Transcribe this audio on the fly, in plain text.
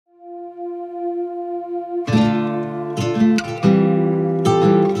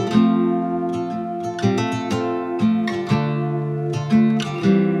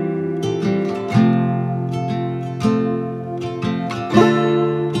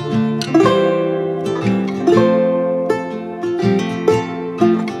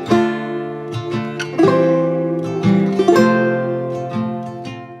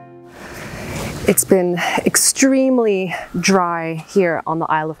extremely dry here on the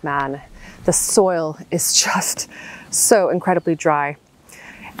Isle of Man. The soil is just so incredibly dry.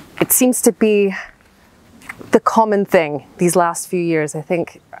 It seems to be the common thing these last few years. I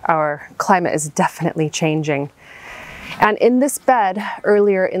think our climate is definitely changing. And in this bed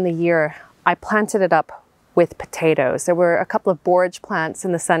earlier in the year, I planted it up with potatoes. There were a couple of borage plants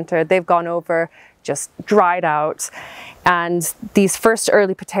in the center. They've gone over, just dried out. And these first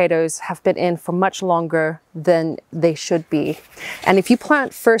early potatoes have been in for much longer than they should be. And if you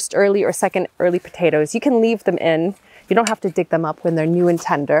plant first early or second early potatoes, you can leave them in. You don't have to dig them up when they're new and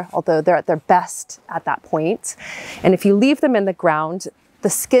tender, although they're at their best at that point. And if you leave them in the ground, the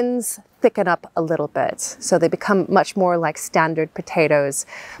skins thicken up a little bit. So they become much more like standard potatoes,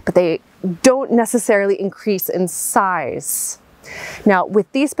 but they don't necessarily increase in size. Now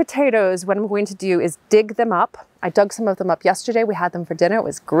with these potatoes, what I'm going to do is dig them up. I dug some of them up yesterday. We had them for dinner. It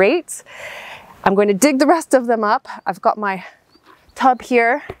was great. I'm going to dig the rest of them up. I've got my tub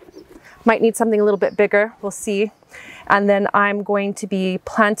here. Might need something a little bit bigger. We'll see. And then I'm going to be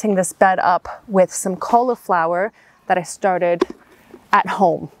planting this bed up with some cauliflower that I started at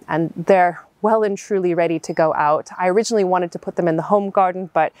home, and they're well and truly ready to go out. I originally wanted to put them in the home garden,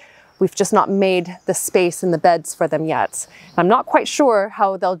 but we've just not made the space in the beds for them yet. I'm not quite sure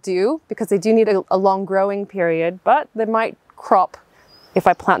how they'll do because they do need a long growing period, but they might crop if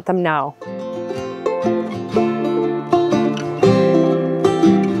I plant them now.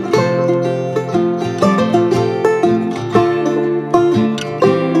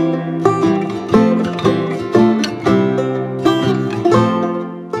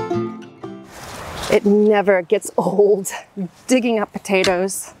 It never gets old digging up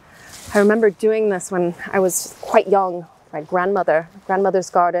potatoes. I remember doing this when I was quite young, my grandmother's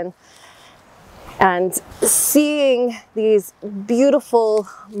garden, and seeing these beautiful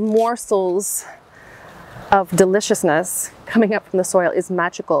morsels of deliciousness coming up from the soil is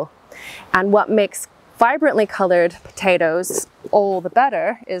magical. And what makes vibrantly colored potatoes all the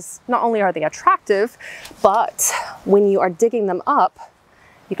better is not only are they attractive, but when you are digging them up,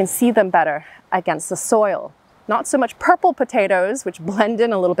 you can see them better against the soil. Not so much purple potatoes, which blend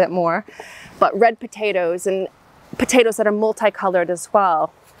in a little bit more, but red potatoes and potatoes that are multicolored as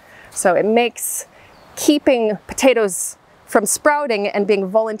well. So it makes keeping potatoes from sprouting and being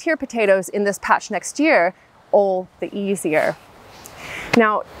volunteer potatoes in this patch next year all the easier.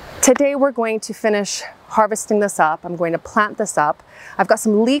 Now, today we're going to finish harvesting this up. I'm going to plant this up. I've got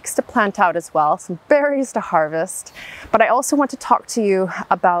some leeks to plant out as well, some berries to harvest, but I also want to talk to you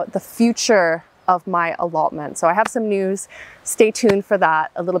about the future of my allotment. So I have some news. Stay tuned for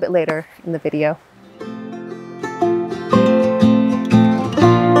that a little bit later in the video.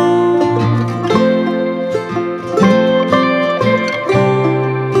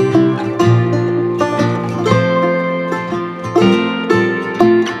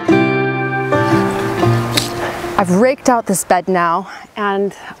 I've raked out this bed now,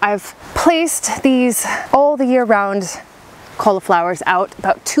 and I've placed these all the year round cauliflowers out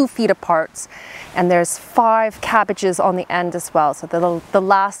about 2 feet apart, and there's 5 cabbages on the end as well. So the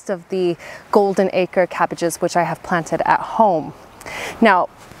last of the golden acre cabbages, which I have planted at home. Now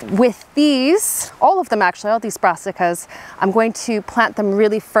with these, all of them actually, all these brassicas, I'm going to plant them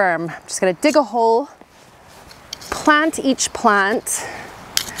really firm. I'm just going to dig a hole, plant each plant,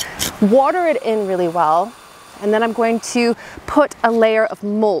 water it in really well, and then I'm going to put a layer of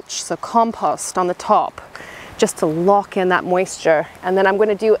mulch, so compost, on the top, just to lock in that moisture. And then I'm going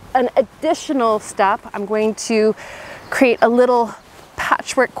to do an additional step. I'm going to create a little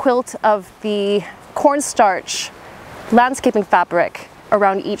patchwork quilt of the cornstarch landscaping fabric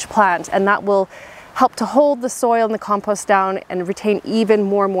around each plant, and that will help to hold the soil and the compost down and retain even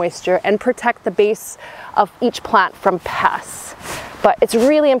more moisture and protect the base of each plant from pests. But it's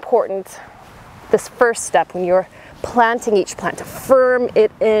really important, this first step when you're planting each plant, to firm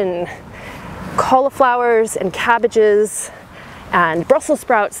it in. Cauliflowers and cabbages and Brussels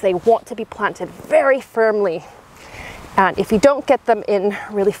sprouts, they want to be planted very firmly. And if you don't get them in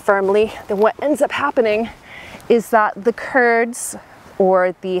really firmly, then what ends up happening is that the curds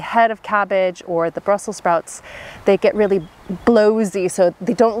or the head of cabbage or the Brussels sprouts, they get really blowsy, so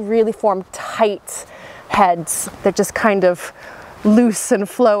they don't really form tight heads. They're just kind of loose and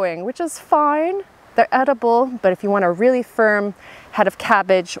flowing, which is fine. They're edible, but if you want a really firm head of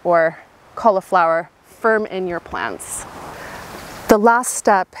cabbage or cauliflower, firm in your plants. The last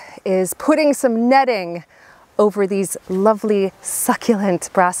step is putting some netting over these lovely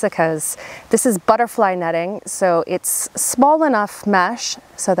succulent brassicas. This is butterfly netting, so it's small enough mesh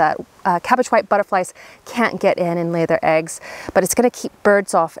so that cabbage white butterflies can't get in and lay their eggs, but it's going to keep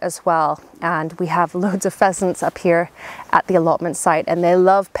birds off as well. And we have loads of pheasants up here at the allotment site, and they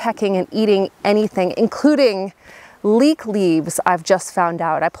love pecking and eating anything, including leek leaves. I've just found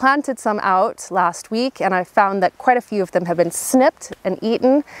out. I planted some out last week and I found that quite a few of them have been snipped and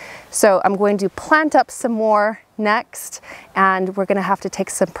eaten. So I'm going to plant up some more next, and we're going to have to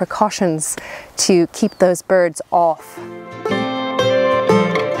take some precautions to keep those birds off.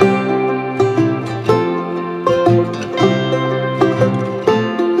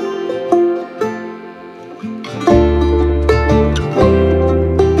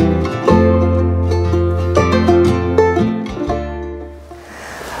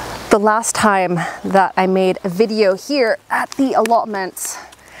 The last time that I made a video here at the allotment,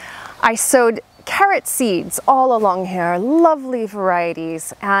 I sowed carrot seeds all along here, lovely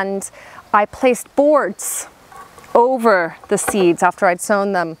varieties, and I placed boards over the seeds after I'd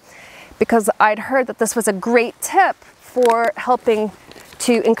sown them because I'd heard that this was a great tip for helping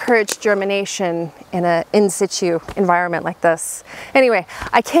to encourage germination in an in situ environment like this. Anyway,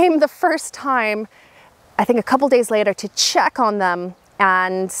 I came the first time, I think a couple days later, to check on them.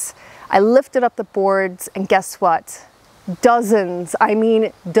 And I lifted up the boards and guess what? Dozens, I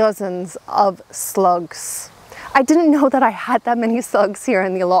mean dozens of slugs. I didn't know that I had that many slugs here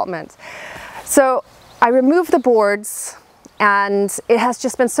in the allotment. So I removed the boards and it has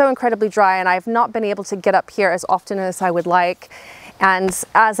just been so incredibly dry, and I've not been able to get up here as often as I would like. And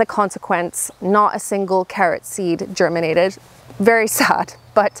as a consequence, not a single carrot seed germinated. Very sad,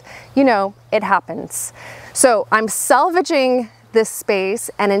 but you know, it happens. So I'm salvaging this space,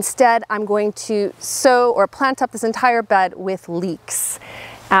 and instead I'm going to sow or plant up this entire bed with leeks.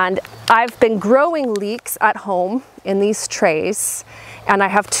 And I've been growing leeks at home in these trays, and I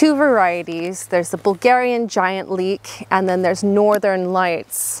have two varieties. There's the Bulgarian giant leek, and then there's Northern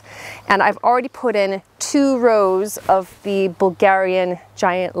Lights. And I've already put in 2 rows of the Bulgarian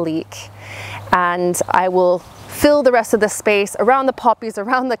giant leek, and I will fill the rest of the space around the poppies,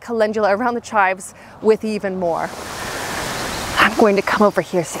 around the calendula, around the chives with even more. I'm going to come over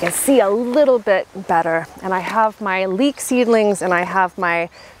here so you can see a little bit better. And I have my leek seedlings and I have my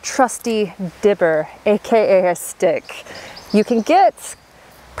trusty dibber, aka a stick. You can get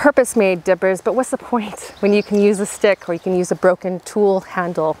purpose-made dibbers, but what's the point when you can use a stick or you can use a broken tool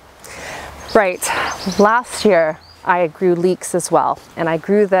handle? Right, last year I grew leeks as well, and I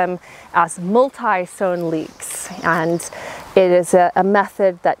grew them as multi-sown leeks. And it is a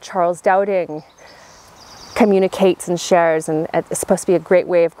method that Charles Dowding communicates and shares, and it's supposed to be a great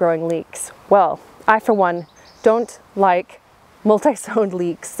way of growing leeks. Well, I for one don't like multi-sown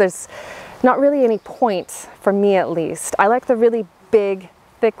leeks. There's not really any point, for me at least. I like the really big,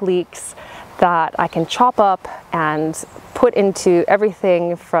 thick leeks that I can chop up and put into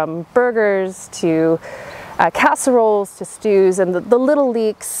everything from burgers to casseroles to stews. And the little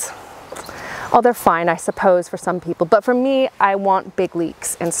leeks, oh, they're fine, I suppose, for some people. But for me, I want big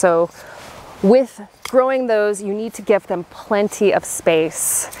leeks. And so with growing those, you need to give them plenty of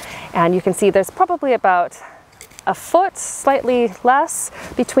space. And you can see there's probably about a foot, slightly less,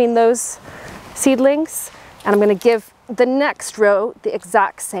 between those seedlings. And I'm going to give the next row the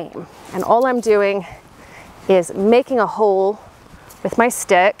exact same. And all I'm doing is making a hole with my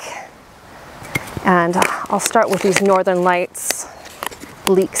stick. And I'll start with these Northern Lights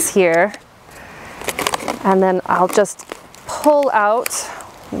leeks here. And then I'll just pull out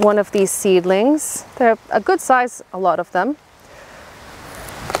one of these seedlings. They're a good size, a lot of them.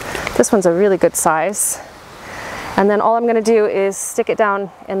 This one's a really good size. And then all I'm going to do is stick it down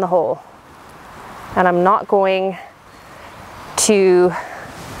in the hole. And I'm not going to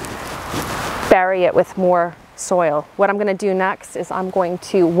bury it with more soil. What I'm going to do next is I'm going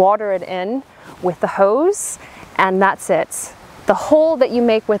to water it in with the hose, and that's it. The hole that you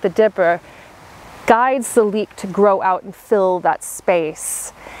make with the dipper guides the leek to grow out and fill that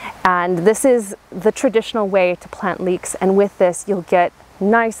space. And this is the traditional way to plant leeks, and with this you'll get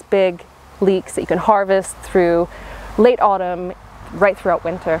nice big leeks that you can harvest through late autumn, right throughout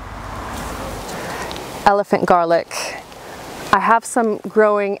winter. Elephant garlic. I have some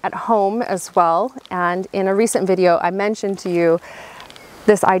growing at home as well, and in a recent video I mentioned to you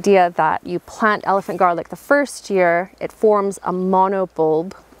this idea that you plant elephant garlic the first year, it forms a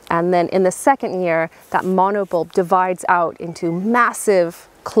monobulb, and then in the second year that monobulb divides out into massive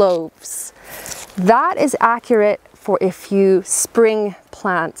cloves. That is accurate for if you spring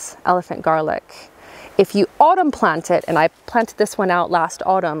plant elephant garlic. If you autumn plant it, and I planted this one out last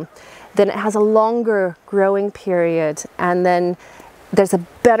autumn, then it has a longer growing period, and then there's a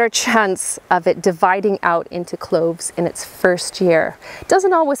better chance of it dividing out into cloves in its first year. It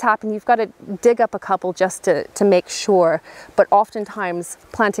doesn't always happen. You've got to dig up a couple just to make sure, but oftentimes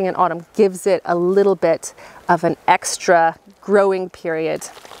planting in autumn gives it a little bit of an extra growing period.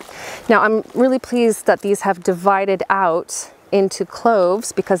 Now, I'm really pleased that these have divided out into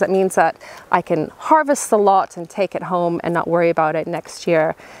cloves, because that means that I can harvest the lot and take it home and not worry about it next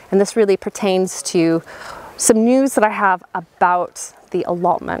year. And this really pertains to some news that I have about the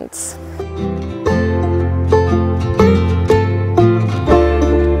allotments.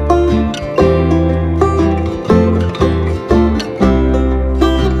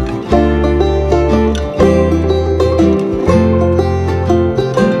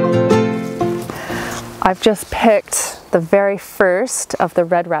 I've just picked the very first of the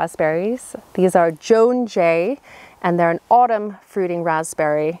red raspberries. These are Joan J, and they're an autumn fruiting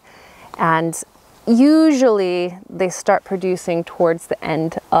raspberry. And usually they start producing towards the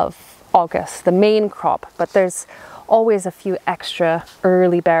end of August, the main crop, but there's always a few extra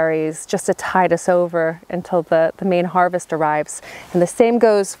early berries just to tide us over until the main harvest arrives. And the same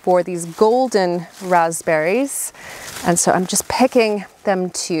goes for these golden raspberries. And so I'm just picking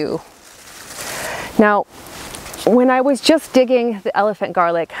them too. Now, when I was just digging the elephant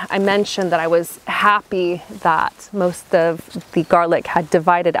garlic, I mentioned that I was happy that most of the garlic had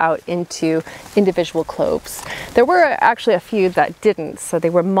divided out into individual cloves. There were actually a few that didn't, so they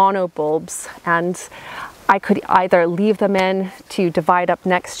were monobulbs, and I could either leave them in to divide up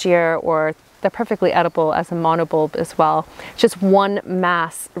next year, or they're perfectly edible as a monobulb as well. Just one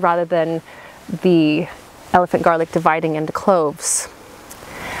mass rather than the elephant garlic dividing into cloves.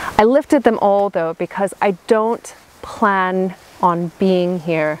 I lifted them all though because I don't plan on being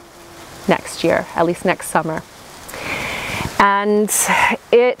here next year, at least next summer. And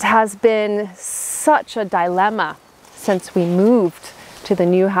it has been such a dilemma since we moved to the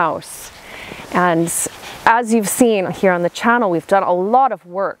new house. And as you've seen here on the channel, we've done a lot of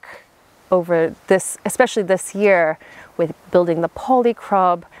work over this, especially this year, with building the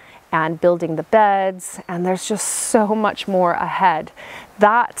polycrub and building the beds, and there's just so much more ahead.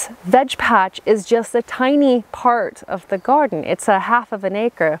 That veg patch is just a tiny part of the garden. It's a half of an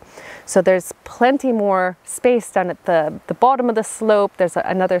acre. So there's plenty more space down at the bottom of the slope. There's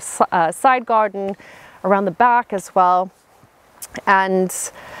another side garden around the back as well. And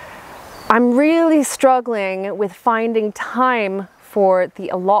I'm really struggling with finding time for the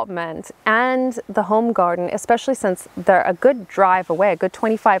allotment and the home garden, especially since they're a good drive away, a good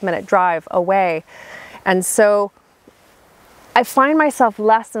 25-minute drive away. And so I find myself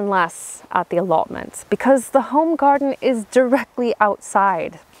less and less at the allotment because the home garden is directly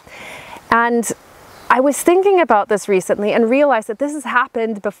outside. And I was thinking about this recently and realized that this has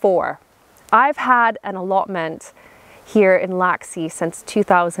happened before. I've had an allotment here in Laxey since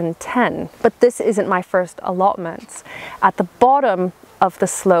 2010, but this isn't my first allotment. At the bottom of the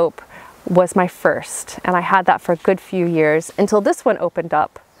slope was my first, and I had that for a good few years until this one opened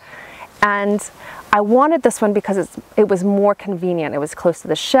up. And I wanted this one because it was more convenient. It was close to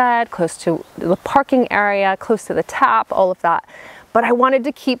the shed, close to the parking area, close to the tap, all of that. But I wanted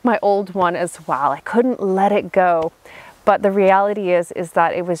to keep my old one as well. I couldn't let it go. But the reality is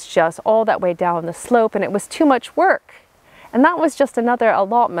that it was just all that way down the slope, and it was too much work. And that was just another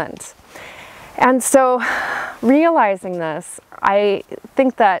allotment. And so realizing this, I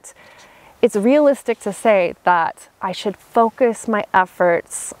think that it's realistic to say that I should focus my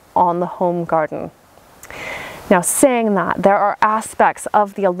efforts on the home garden. Now, saying that, there are aspects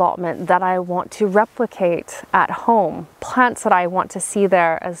of the allotment that I want to replicate at home, plants that I want to see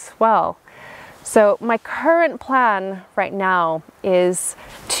there as well. So my current plan right now is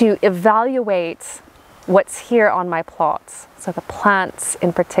to evaluate what's here on my plots, so the plants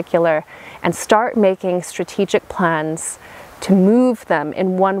in particular, and start making strategic plans to move them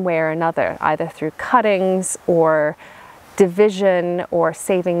in one way or another, either through cuttings or division or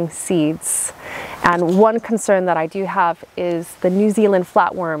saving seeds. And one concern that I do have is the New Zealand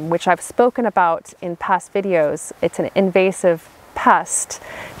flatworm, which I've spoken about in past videos. It's an invasive pest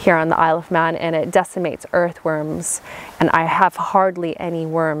here on the Isle of Man, and it decimates earthworms, and I have hardly any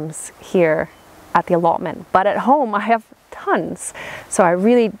worms here at the allotment, but at home I have tons. So I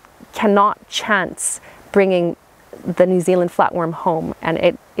really cannot chance bringing the New Zealand flatworm home, and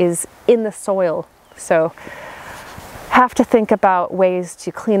it is in the soil. So have to think about ways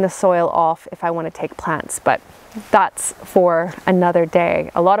to clean the soil off if I want to take plants, but that's for another day.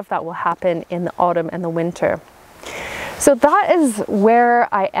 A lot of that will happen in the autumn and the winter. So that is where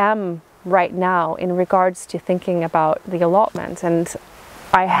I am right now in regards to thinking about the allotment. And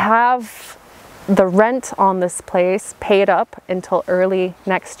I have the rent on this place paid up until early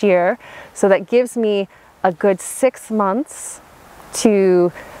next year, so that gives me a good 6 months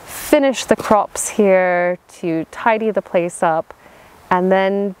to finish the crops here, to tidy the place up, and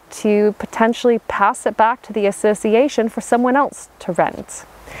then to potentially pass it back to the association for someone else to rent.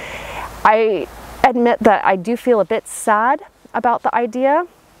 I admit that I do feel a bit sad about the idea,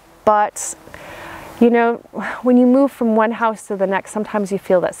 but you know, when you move from one house to the next, sometimes you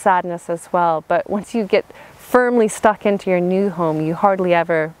feel that sadness as well. But once you get firmly stuck into your new home, you hardly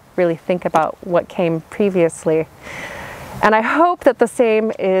ever really think about what came previously. And I hope that the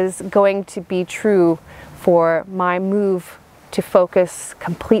same is going to be true for my move to focus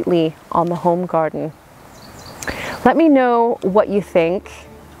completely on the home garden. Let me know what you think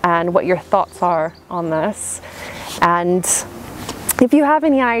and what your thoughts are on this. And if you have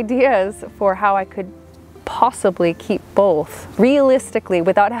any ideas for how I could possibly keep both realistically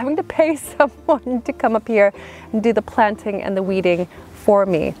without having to pay someone to come up here and do the planting and the weeding for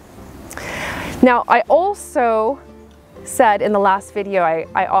me. Now, I also said in the last video,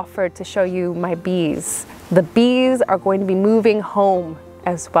 I offered to show you my bees. The bees are going to be moving home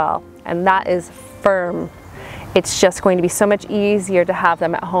as well, and that is firm. It's just going to be so much easier to have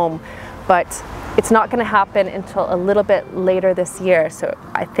them at home, but it's not going to happen until a little bit later this year, so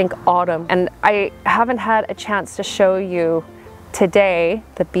I think autumn. And I haven't had a chance to show you today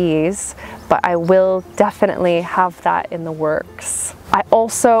the bees, but I will definitely have that in the works. I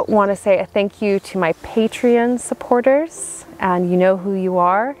also want to say a thank you to my Patreon supporters, and you know who you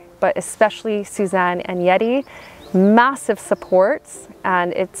are, but especially Suzanne and Yeti. Massive support,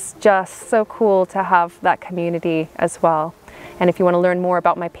 and it's just so cool to have that community as well. And if you want to learn more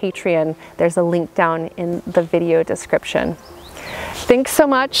about my Patreon, there's a link down in the video description. Thanks so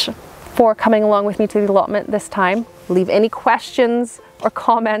much for coming along with me to the allotment this time. Leave any questions or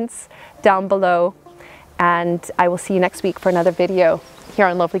comments down below, and I will see you next week for another video here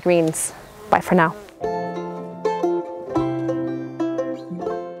on Lovely Greens. Bye for now.